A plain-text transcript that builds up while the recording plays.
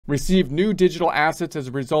Receive new digital assets as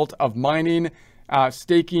a result of mining,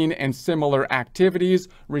 staking, and similar activities.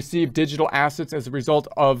 Receive digital assets as a result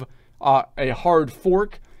of a hard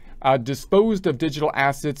fork. Disposed of digital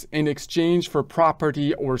assets in exchange for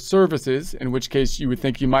property or services, in which case you would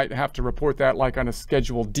think you might have to report that like on a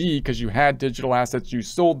Schedule D because you had digital assets, you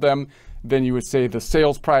sold them. Then you would say the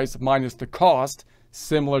sales price minus the cost,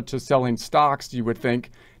 similar to selling stocks, you would think.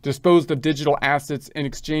 Disposed of digital assets in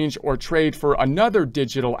exchange or trade for another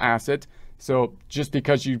digital asset. So just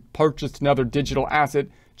because you purchased another digital asset,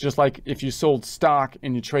 just like if you sold stock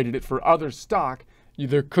and you traded it for other stock,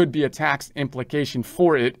 there could be a tax implication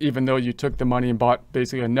for it, even though you took the money and bought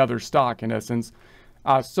basically another stock in essence.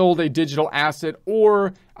 Sold a digital asset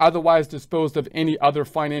or otherwise disposed of any other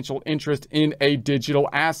financial interest in a digital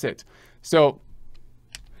asset. So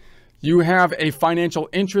you have a financial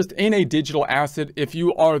interest in a digital asset if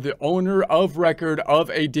you are the owner of record of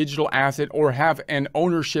a digital asset or have an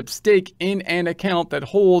ownership stake in an account that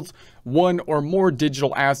holds one or more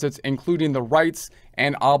digital assets, including the rights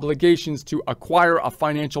and obligations to acquire a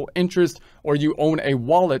financial interest, or you own a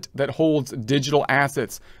wallet that holds digital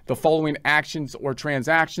assets. The following actions or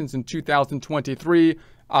transactions in 2023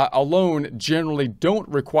 alone generally don't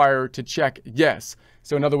require to check yes.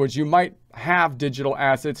 So in other words, you might have digital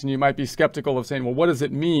assets and you might be skeptical of saying, well, what does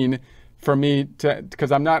it mean for me to,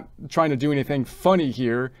 because I'm not trying to do anything funny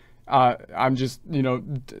here. I'm just,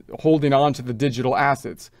 holding on to the digital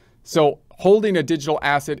assets. So holding a digital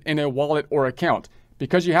asset in a wallet or account,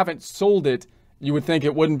 because you haven't sold it, you would think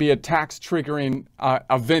it wouldn't be a tax triggering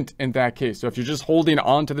event in that case. So if you're just holding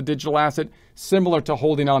on to the digital asset, similar to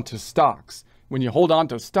holding on to stocks. When you hold on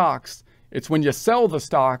to stocks, it's when you sell the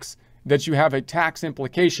stocks that you have a tax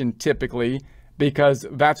implication typically, because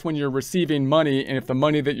that's when you're receiving money. And if the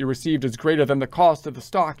money that you received is greater than the cost of the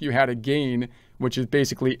stock, you had a gain, which is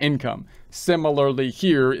basically income. Similarly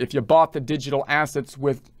here, if you bought the digital assets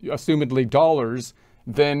with assumedly dollars,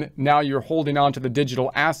 then now you're holding on to the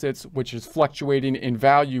digital assets, which is fluctuating in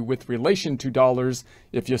value with relation to dollars.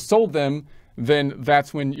 If you sold them, then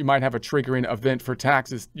that's when you might have a triggering event for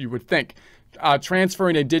taxes, you would think.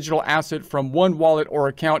 Transferring a digital asset from one wallet or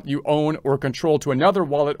account you own or control to another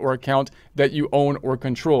wallet or account that you own or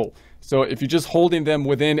control. So if you're just holding them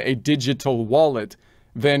within a digital wallet,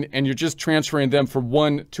 then, and you're just transferring them from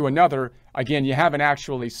one to another, again, you haven't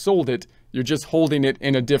actually sold it. You're just holding it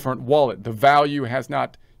in a different wallet. The value has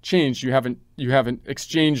not changed. You haven't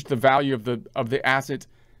exchanged the value of the asset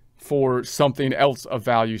for something else of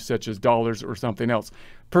value, such as dollars or something else.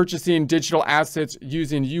 Purchasing digital assets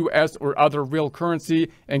using US or other real currency,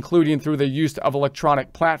 including through the use of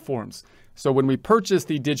electronic platforms. So when we purchase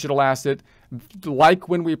the digital asset, like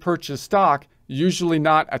when we purchase stock, usually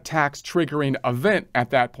not a tax triggering event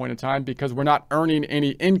at that point in time, because we're not earning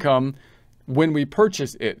any income when we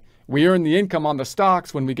purchase it. We earn the income on the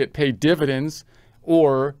stocks when we get paid dividends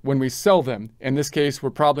or when we sell them. In this case,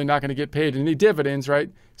 we're probably not going to get paid any dividends, right?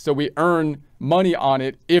 So we earn money on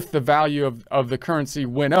it if the value of the currency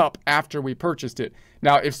went up after we purchased it.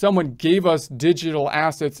 Now, if someone gave us digital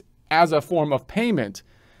assets as a form of payment,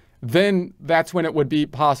 then that's when it would be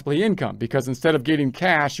possibly income, because instead of getting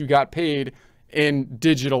cash, you got paid in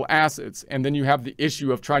digital assets. And then you have the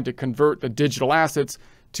issue of trying to convert the digital assets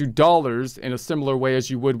to dollars in a similar way as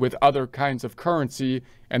you would with other kinds of currency,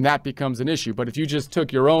 and that becomes an issue. But if you just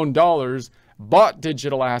took your own dollars, bought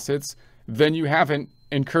digital assets, then you haven't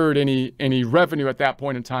incurred any revenue at that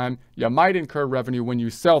point in time. You might incur revenue when you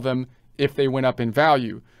sell them if they went up in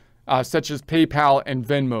value, such as PayPal and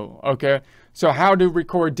Venmo, okay? So how to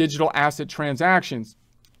record digital asset transactions?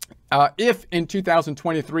 If in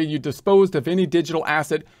 2023 you disposed of any digital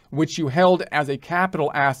asset which you held as a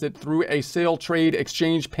capital asset through a sale, trade,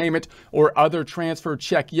 exchange, payment, or other transfer,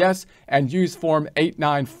 check yes and use Form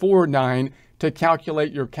 8949 to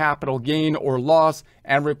calculate your capital gain or loss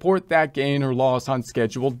and report that gain or loss on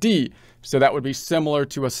Schedule D. So that would be similar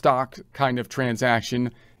to a stock kind of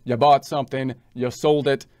transaction. You bought something, you sold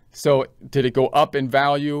it. So did it go up in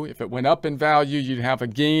value? If it went up in value, you'd have a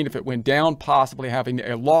gain. If it went down, possibly having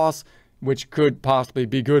a loss, which could possibly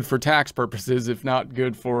be good for tax purposes, if not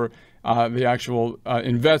good for the actual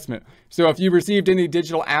investment. So if you received any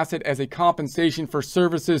digital asset as a compensation for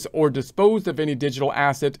services or disposed of any digital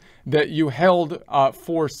asset that you held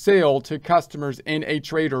for sale to customers in a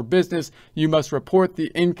trade or business, you must report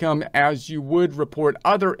the income as you would report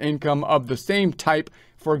other income of the same type.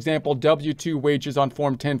 For example, W-2 wages on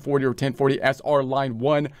Form 1040 or 1040 SR line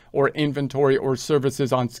 1, or inventory or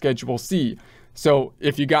services on Schedule C. So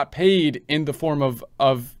if you got paid in the form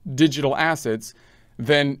of digital assets,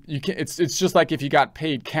 then you can, it's just like if you got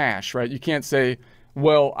paid cash, right? You can't say,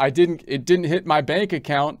 well, it didn't hit my bank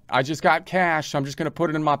account. I just got cash. I'm just going to put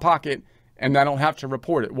it in my pocket and I don't have to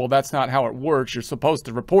report it. Well, that's not how it works. You're supposed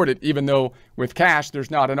to report it, even though with cash, there's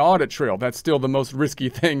not an audit trail. That's still the most risky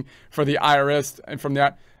thing for the IRS and from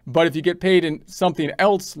that. But if you get paid in something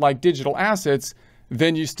else like digital assets,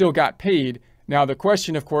 then you still got paid. Now, the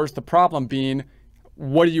question, of course, the problem being,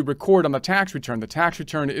 what do you record on the tax return? The tax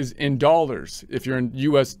return is in dollars if you're in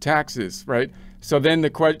U.S. taxes, right? So then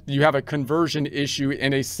you have a conversion issue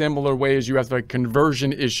in a similar way as you have a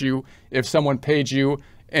conversion issue if someone paid you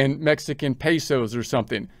in Mexican pesos or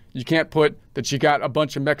something. You can't put that you got a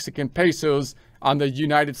bunch of Mexican pesos on the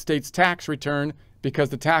United States tax return because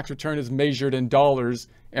the tax return is measured in dollars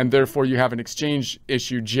and therefore you have an exchange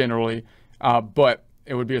issue generally. But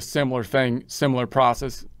it would be a similar thing, similar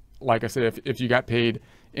process, like I said, if you got paid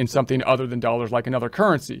in something other than dollars, like another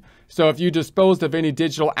currency. So if you disposed of any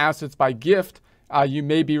digital assets by gift, you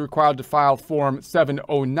may be required to file Form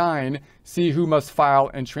 709, see who must file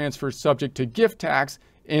and transfer subject to gift tax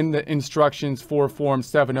in the instructions for Form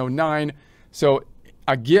 709. So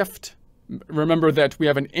a gift, remember that we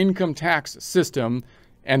have an income tax system,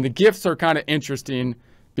 and the gifts are kind of interesting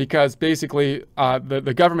because basically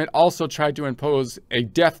the government also tried to impose a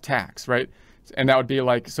death tax, right? And that would be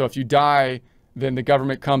like, so if you die, then the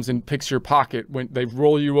government comes and picks your pocket when they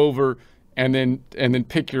roll you over and then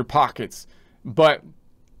pick your pockets. But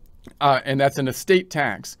and that's an estate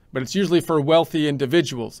tax, but it's usually for wealthy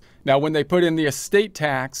individuals. Now, when they put in the estate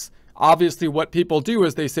tax, obviously what people do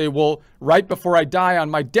is they say, well, right before I die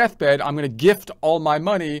on my deathbed, I'm going to gift all my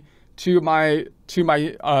money to my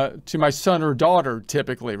son or daughter,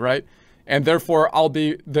 typically, right? And therefore, I'll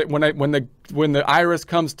be that when the IRS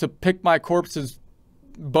comes to pick my corpse's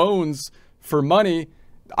bones for money,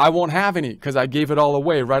 I won't have any because I gave it all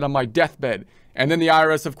away right on my deathbed. And then the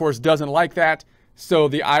IRS, of course, doesn't like that. So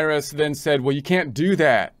the IRS then said, well, you can't do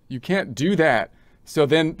that. You can't do that. So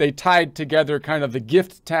then they tied together kind of the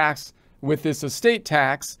gift tax with this estate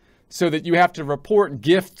tax so that you have to report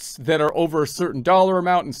gifts that are over a certain dollar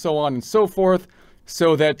amount and so on and so forth,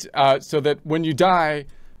 so that when you die,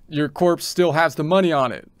 your corpse still has the money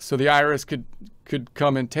on it. So the IRS could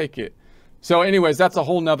come and take it. So anyways, that's a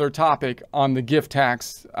whole nother topic on the gift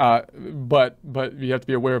tax, but you have to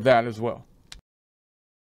be aware of that as well.